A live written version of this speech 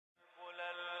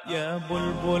يا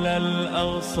بلبل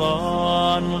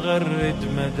الأغصان غرد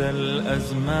مدى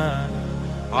الأزمان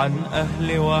عن أهل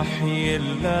وحي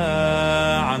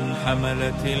الله عن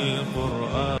حملة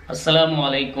القرآن. السلام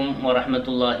عليكم ورحمة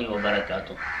الله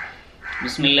وبركاته.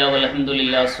 بسم الله والحمد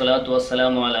لله والصلاة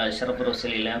والسلام على أشرف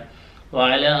رسول الله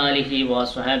وعلى آله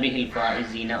وصحبه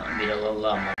الفائزين برضا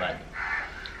الله أما بعد.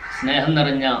 സ്നേഹം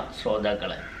നിറഞ്ഞ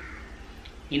ശ്രോതാക്കളെ,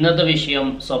 ഇന്നത്തെ വിഷയം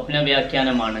സ്വപ്ന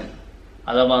വ്യാഖ്യാനമാണ്.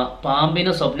 അഥവാ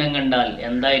പാമ്പിന് സ്വപ്നം കണ്ടാൽ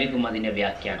എന്തായിരിക്കും അതിൻ്റെ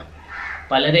വ്യാഖ്യാനം.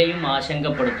 പലരെയും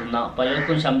ആശങ്കപ്പെടുത്തുന്ന,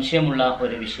 പലർക്കും സംശയമുള്ള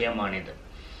ഒരു വിഷയമാണിത്.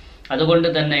 അതുകൊണ്ട്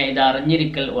തന്നെ ഇത്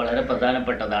അറിഞ്ഞിരിക്കൽ വളരെ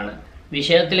പ്രധാനപ്പെട്ടതാണ്.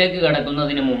 വിഷയത്തിലേക്ക്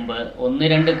കടക്കുന്നതിന് മുമ്പ് ഒന്ന്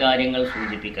രണ്ട് കാര്യങ്ങൾ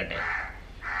സൂചിപ്പിക്കട്ടെ.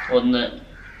 ഒന്ന്,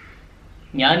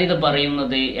 ഞാനിത്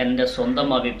പറയുന്നത് എൻ്റെ സ്വന്തം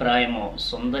അഭിപ്രായമോ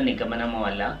സ്വന്തം നിഗമനമോ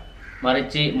അല്ല,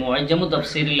 മറിച്ച് മുഅ്ജമു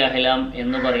തഫ്സീറുൽ അഹ്ലാം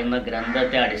എന്ന് പറയുന്ന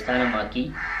ഗ്രന്ഥത്തെ അടിസ്ഥാനമാക്കി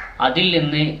അതിൽ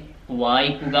നിന്ന്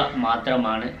വായിക്കുക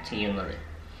മാത്രമാണ് ചെയ്യുന്നത്.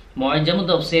 മുഅ്ജമു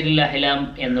തഫ്സീറുൽ അഹ്ലാം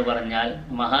എന്ന് പറഞ്ഞാൽ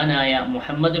മഹാനായ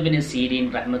മുഹമ്മദ് ബിൻ സീരീൻ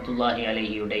റഹ്മത്തുള്ളാഹി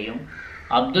അലൈഹിയുടെയും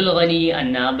അബ്ദുൽ ഗനി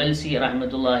അന്നാബൽസി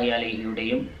റഹ്മത്തുള്ളാഹി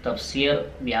അലൈഹിയുടെയും തഫ്സീർ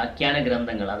വ്യാഖ്യാന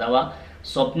ഗ്രന്ഥങ്ങൾ അഥവാ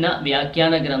സ്വപ്ന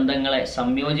വ്യാഖ്യാന ഗ്രന്ഥങ്ങളെ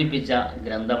സംയോജിപ്പിച്ച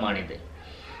ഗ്രന്ഥമാണിത്.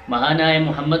 മഹാനായ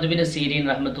മുഹമ്മദ് ബിൻ സീരീൻ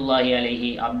റഹ്മത്തുള്ളാഹി അലൈഹി,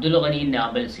 അബ്ദുൽ ഗനി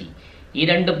നാബൽസി, ഈ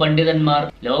രണ്ട് പണ്ഡിതന്മാർ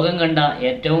ലോകം കണ്ട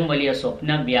ഏറ്റവും വലിയ സ്വപ്ന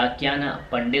വ്യാഖ്യാന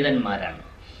പണ്ഡിതന്മാരാണ്.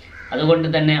 അതുകൊണ്ട്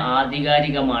തന്നെ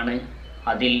ആധികാരികമാണ്,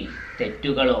 അതിൽ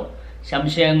തെറ്റുകളോ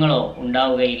സംശയങ്ങളോ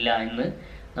ഉണ്ടാവുകയില്ല എന്ന്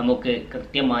നമുക്ക്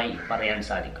കൃത്യമായി പറയാൻ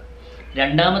സാധിക്കും.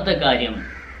 രണ്ടാമത്തെ കാര്യം,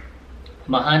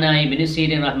 മഹാനായ ഇബ്നു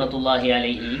സീരീൻ റഹ്മത്തുള്ളാഹി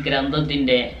അലൈഹി ഈ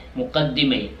ഗ്രന്ഥത്തിൻ്റെ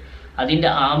മുഖദ്ദിമയിൽ,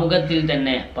 അതിൻ്റെ ആമുഖത്തിൽ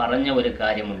തന്നെ പറഞ്ഞ ഒരു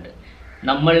കാര്യമുണ്ട്.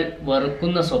 നമ്മൾ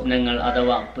വെറുക്കുന്ന സ്വപ്നങ്ങൾ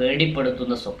അഥവാ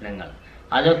പേടിപ്പെടുത്തുന്ന സ്വപ്നങ്ങൾ,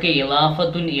 അതൊക്കെ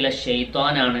ഇലാഫത്തുൻ ഇല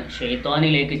ഷെയ്ത്വാനാണ്,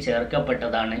 ഷെയ്ത്വാനിലേക്ക്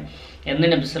ചേർക്കപ്പെട്ടതാണ് എന്ന്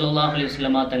നബി സല്ലല്ലാഹു അലൈഹി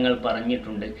വസല്ലമ തങ്ങൾ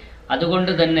പറഞ്ഞിട്ടുണ്ട്.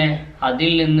 അതുകൊണ്ട് തന്നെ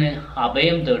അതിൽ നിന്ന്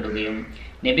അഭയം തേടുകയും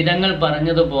നബി തങ്ങൾ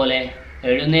പറഞ്ഞതുപോലെ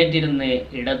എഴുന്നേറ്റിരുന്ന്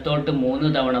ഇടത്തോട്ട്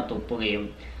 3 തവണ തുപ്പുകയും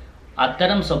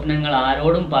അത്തരം സ്വപ്നങ്ങൾ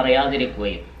ആരോടും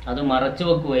പറയാതിരിക്കുകയും അത് മറച്ചു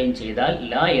വെക്കുകയും ചെയ്താൽ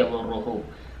ലാ യദുറുഹു,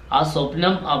 ആ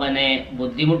സ്വപ്നം അവനെ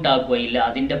ബുദ്ധിമുട്ടാക്കുകയില്ല,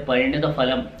 അതിൻ്റെ പരിണിത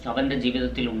ഫലം അവൻ്റെ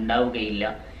ജീവിതത്തിൽ ഉണ്ടാവുകയില്ല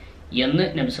എന്ന്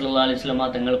നബി സല്ലല്ലാഹു അലൈഹി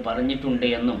വസല്ലമ തങ്ങൾ പറഞ്ഞിട്ടുണ്ട്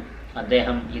എന്നും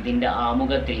അദ്ദേഹം ഇതിൻ്റെ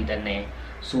ആമുഖത്തിൽ തന്നെ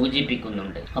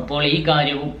സൂചിപ്പിക്കുന്നുണ്ട്. അപ്പോൾ ഈ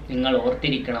കാര്യവും നിങ്ങൾ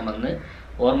ഓർത്തിരിക്കണമെന്ന്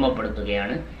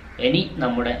ഓർമ്മപ്പെടുത്തുകയാണ്. ഇനി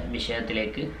നമ്മുടെ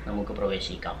വിഷയത്തിലേക്ക് നമുക്ക്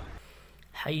പ്രവേശിക്കാം.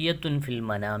 ഹയ്യത്തുൻ ഫിൽ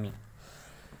മനാമി,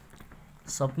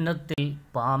 സ്വപ്നത്തിൽ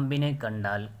പാമ്പിനെ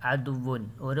കണ്ടാൽ അദുവുൻ,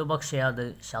 ഒരുപക്ഷെ അത്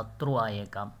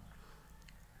ശത്രുവായേക്കാം.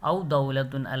 ഔ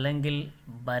ദൗലത്തുൻ, അല്ലെങ്കിൽ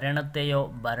ഭരണത്തെയോ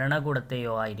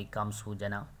ഭരണകൂടത്തെയോ ആയിരിക്കാം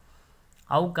സൂചന.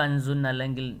 ഔ കൻസുൻ,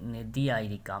 അല്ലെങ്കിൽ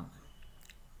നിധിയായിരിക്കാം.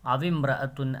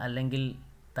 അവിമ്രഅത്തുൻ, അല്ലെങ്കിൽ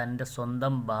തൻ്റെ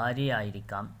സ്വന്തം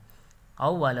ഭാര്യയായിരിക്കാം. ഔ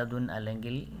വലതുൻ,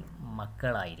 അല്ലെങ്കിൽ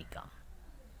മക്കളായിരിക്കാം.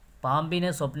 പാമ്പിനെ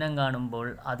സ്വപ്നം കാണുമ്പോൾ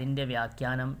അതിൻ്റെ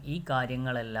വ്യാഖ്യാനം ഈ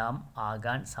കാര്യങ്ങളെല്ലാം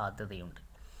ആകാൻ സാധ്യതയുണ്ട്.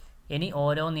 ഇനി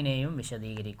ഓരോന്നിനെയും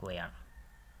വിശദീകരിക്കുകയാണ്.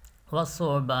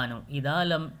 വസ്സുഅബാനു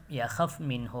ഇദാലം യഖഫ്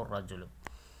മിൻഹു റജുലു,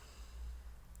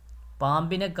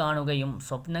 പാമ്പിനെ കാണുകയും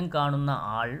സ്വപ്നം കാണുന്ന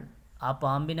ആൾ ആ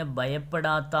പാമ്പിനെ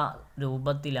ഭയപ്പെടാത്ത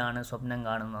രൂപത്തിലാണ് സ്വപ്നം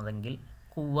കാണുന്നതെങ്കിൽ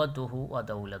ഖുവ്വതുഹു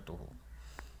വദൗലതുഹു,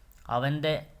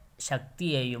 അവൻ്റെ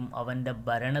ശക്തിയെയും അവൻ്റെ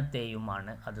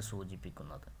ഭരണത്തെയുമാണ് അത്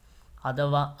സൂചിപ്പിക്കുന്നത്.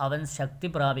 അഥവാ അവൻ ശക്തി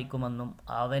പ്രാപിക്കുമെന്നും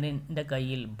അവൻ്റെ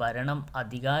കയ്യിൽ ഭരണം,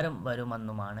 അധികാരം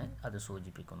വരുമെന്നുമാണ് അത്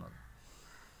സൂചിപ്പിക്കുന്നത്.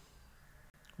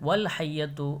 വൽ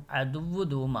ഹയ്യത്തു അദുവ്വു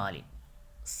ദൂ മാലി,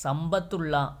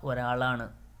 സമ്പത്തുള്ള ഒരാളാണ്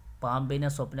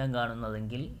പാമ്പിനെ സ്വപ്നം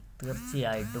കാണുന്നതെങ്കിൽ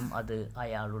തീർച്ചയായിട്ടും അത്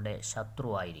അയാളുടെ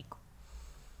ശത്രുവായിരിക്കും.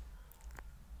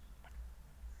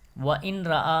 വ ഇൻ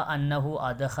റഅ അന്നഹു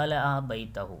അദ്ഖല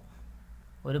ബൈതഹു,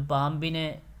 ഒരു പാമ്പിനെ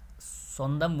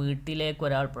സ്വന്തം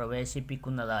വീട്ടിലേക്കൊരാൾ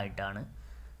പ്രവേശിപ്പിക്കുന്നതായിട്ടാണ്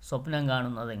സ്വപ്നം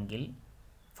കാണുന്നതെങ്കിൽ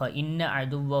ഫ ഇന്ന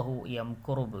അദുവ്വഹു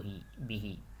യംകുറു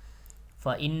ബിഹി,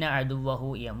 ഫ ഇന്ന അദുവ്വഹു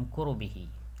യംകുറു ബിഹി,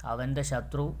 അവൻ്റെ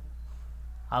ശത്രു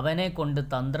അവനെ കൊണ്ട്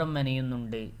തന്ത്രം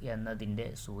മെനയുന്നുണ്ട് എന്നതിൻ്റെ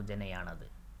സൂചനയാണത്.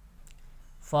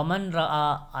 ഫമൻ റഅ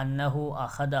അന്നഹു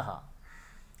അഖദഹ,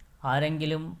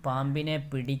 ആരെങ്കിലും പാമ്പിനെ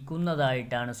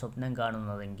പിടിക്കുന്നതായിട്ടാണ് സ്വപ്നം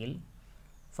കാണുന്നതെങ്കിൽ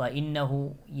ഫഇന്നഹു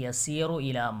യസീറു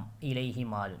ഇലൈഹി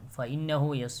മാലുൻ, ഫഇന്നഹു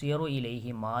യസീറു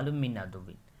ഇലൈഹി മാലും മിൻ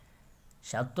അദുവിൻ,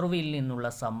 ശത്രുവിൽ നിന്നുള്ള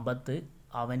സമ്പത്ത്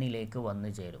അവനിലേക്ക് വന്നു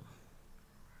ചേരും.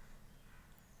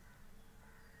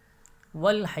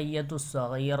 വൽ ഹയ്യത്തു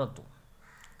സഗീറത്തു,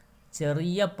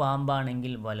 ചെറിയ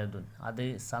പാമ്പാണെങ്കിൽ വലതുൻ, അത്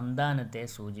സന്താനത്തെ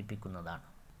സൂചിപ്പിക്കുന്നതാണ്.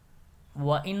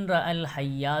 വ ഇൻ റഅൽ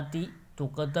ഹയ്യാത്തി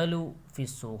തുഖതലു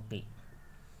ഫിസ്സൂഖി,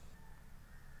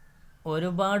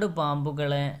 ഒരുപാട്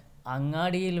പാമ്പുകളെ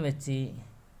അങ്ങാടിയിൽ വെച്ച്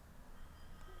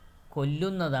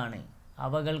കൊല്ലുന്നതാണ്,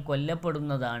 അവകൾ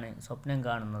കൊല്ലപ്പെടുന്നതാണ് സ്വപ്നം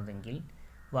കാണുന്നതെങ്കിൽ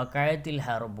വഖഅത്തിൽ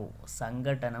ഹർബു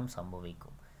സംഘട്ടനം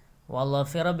സംഭവിക്കും.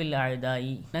 വളഫിറ ബിൽ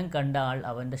അഅദായി കണ്ട ആൾ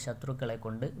അവൻ്റെ ശത്രുക്കളെ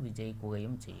കൊണ്ട്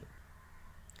വിജയിക്കുകയും ചെയ്യും.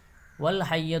 വൽ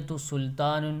ഹയ്യത്തു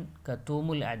സുൽത്താനുൻ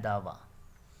കത്തൂമുൽ അദാവ.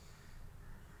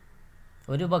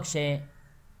 ഒരുപക്ഷേ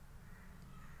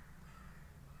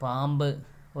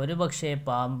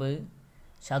പാമ്പ്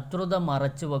ശത്രുത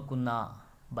മറച്ചു വെക്കുന്ന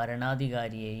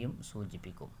ഭരണാധികാരിയെയും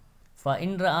സൂചിപ്പിക്കും.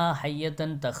 ഫഇൻ റഅ ഹയ്യത്തൻ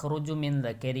തഖ്റുജു മിൻ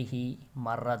ദകരിഹി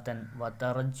മറത്തൻ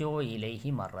വതർജു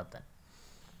ഇലൈഹി മറത്തൻ.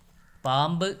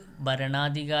 പാമ്പ്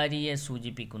ഭരണാധികാരിയെ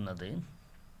സൂചിപ്പിക്കുന്നത്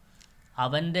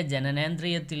അവൻ്റെ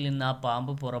ജനനേന്ദ്രിയത്തിൽ നിന്ന് ആ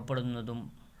പാമ്പ് പുറപ്പെടുന്നതും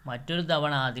മറ്റൊരു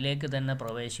തവണ അതിലേക്ക് തന്നെ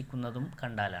പ്രവേശിക്കുന്നതും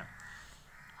കണ്ടാലാണ്.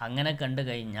 അങ്ങനെ കണ്ടു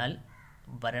കഴിഞ്ഞാൽ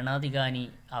ഭരണാധികാരി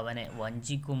അവനെ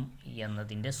വഞ്ചിക്കും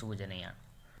എന്നതിൻ്റെ സൂചനയാണ്.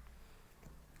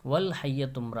 വൽ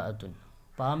ഹയ്യത്തുംറഅത്തുൻ.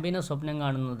 പാമ്പിനെ സ്വപ്നം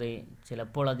കാണുന്നത്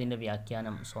ചിലപ്പോൾ അതിൻ്റെ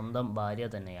വ്യാഖ്യാനം സ്വന്തം ഭാര്യ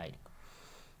തന്നെയായിരിക്കും.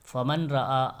 ഫമൻ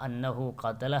റഅ അന്നഹു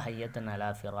ഖതല ഹയ്യത്തൻ അലാ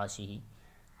ഫിറാശിഹി.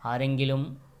 ആരെങ്കിലും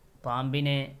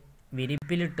പാമ്പിനെ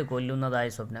വിരിപ്പിലിട്ട്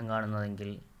കൊല്ലുന്നതായി സ്വപ്നം കാണുന്നതെങ്കിൽ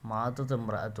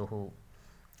മാതത്തുംറഅതുഹു,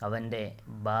 അവൻ്റെ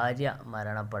ഭാര്യ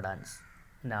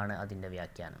മരണപ്പെടാനാണ് അതിൻ്റെ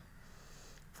വ്യാഖ്യാനം.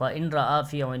 ഫഇൻ റഅ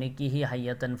ഫി ഉനകിഹി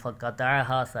ഹയ്യത്തൻ ഫഖതഅഹ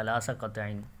സലാസ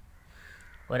ഖതഇൻ.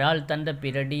 ഒരാൾ തൻ്റെ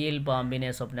പിരടിയിൽ പാമ്പിനെ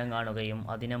സ്വപ്നം കാണുകയും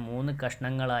അതിനെ 3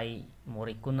 കഷ്ണങ്ങളായി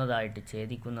മുറിക്കുന്നതായിട്ട്,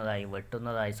 ഛേദിക്കുന്നതായി,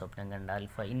 വെട്ടുന്നതായി സ്വപ്നം കണ്ടാൽ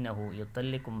ഫഇന്നഹു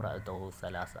യുതല്ലിഖുംറഅതുഹു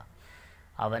സലാസ,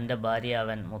 അവൻ്റെ ഭാര്യ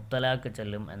അവൻ മുത്തലാക്ക്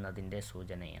ചെല്ലും എന്നതിൻ്റെ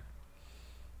സൂചനയാണ്.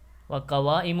 വ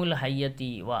ഖവായിമുൽ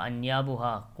ഹയ്യത്തി വ അന്യാബുഹ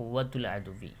ഖുവ്വത്തുൽ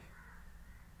അദുവി.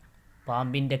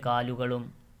 പാമ്പിൻ്റെ കാലുകളും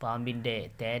പാമ്പിൻ്റെ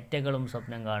തേറ്റകളും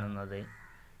സ്വപ്നം കാണുന്നത്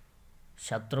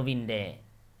ശത്രുവിൻ്റെ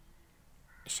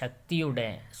ശക്തിയുടെ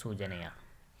സൂചനയാണ്.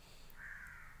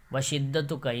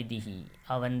 വശിദ്ദത്തു കൈദിഹി,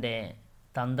 അവൻ്റെ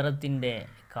തന്ത്രത്തിൻ്റെ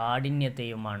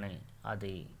കാഠിന്യത്തെയുമാണ്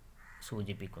അത്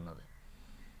സൂചിപ്പിക്കുന്നത്.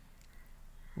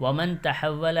 വമൻ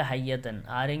തഹവ്വല ഹയ്യത്തൻ.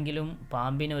 ആരെങ്കിലും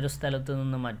പാമ്പിനെ ഒരു സ്ഥലത്ത്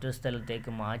നിന്ന് മറ്റൊരു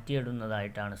സ്ഥലത്തേക്ക്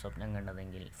മാറ്റിയിടുന്നതായിട്ടാണ് സ്വപ്നം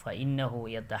കണ്ടതെങ്കിൽ ഫഇന്നഹു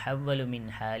യതഹവ്വലു മിൻ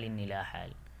ഹാലിൻ ഇലാ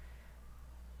ഹാൽ.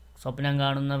 സ്വപ്നം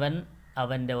കാണുന്നവൻ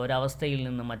അവൻ്റെ ഒരവസ്ഥയിൽ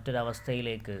നിന്ന്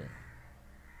മറ്റൊരവസ്ഥയിലേക്ക്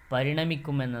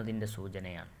പരിണമിക്കുമെന്നതിൻ്റെ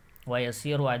സൂചനയാണ്.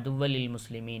 വയസീറു അദുവ്വലിൽ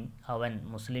മുസ്ലിമീൻ. അവൻ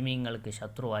മുസ്ലിമീങ്ങൾക്ക്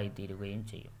ശത്രുവായി തീരുകയും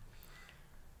ചെയ്യും.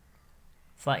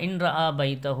 ഫഇൻ റഅ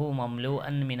ബൈതഹു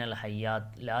മംലൂഅൻ മിനൽ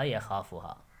ഹയ്യാത്ത് ലാ യഖാഫുഹ.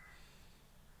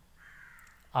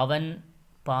 അവൻ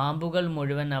പാമ്പുകൾ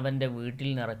മുഴുവൻ അവൻ്റെ വീട്ടിൽ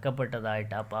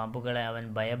നിറക്കപ്പെട്ടതായിട്ട് ആ പാമ്പുകളെ അവൻ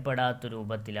ഭയപ്പെടാത്ത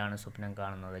രൂപത്തിലാണ് സ്വപ്നം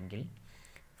കാണുന്നതെങ്കിൽ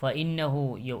ഫഇന്നഹു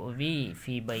യുവി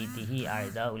ഫി ബൈതിഹി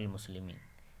അഅദാഉൽ മുസ്ലിമീൻ.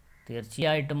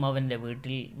 തീർച്ചയായിട്ടും അവൻ്റെ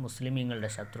വീട്ടിൽ മുസ്ലിമീങ്ങളുടെ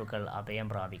ശത്രുക്കൾ അഭയം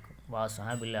പ്രാപിക്കും.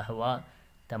 വാസ്ഹാബുൽ അഹ്വ,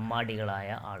 തെമ്മാടികളായ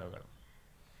ആളുകൾ.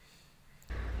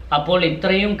 അപ്പോൾ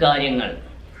ഇത്രയും കാര്യങ്ങൾ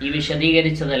ഈ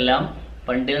വിശദീകരിച്ചതെല്ലാം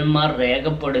പണ്ഡിതന്മാർ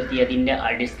രേഖപ്പെടുത്തിയതിൻ്റെ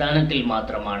അടിസ്ഥാനത്തിൽ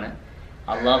മാത്രമാണ്.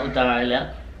 അല്ലാഹു തആല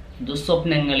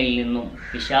ദുസ്വപ്നങ്ങളിൽ നിന്നും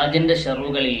പിശാചിൻ്റെ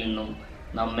ശറുകളിൽ നിന്നും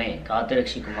നമ്മെ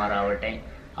കാത്തുരക്ഷിക്കുമാറാവട്ടെ.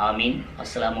 ആമീൻ.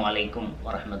 അസ്സലാമു അലൈക്കും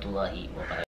വറഹ്മത്തുള്ളാഹി വബറകാതുഹു.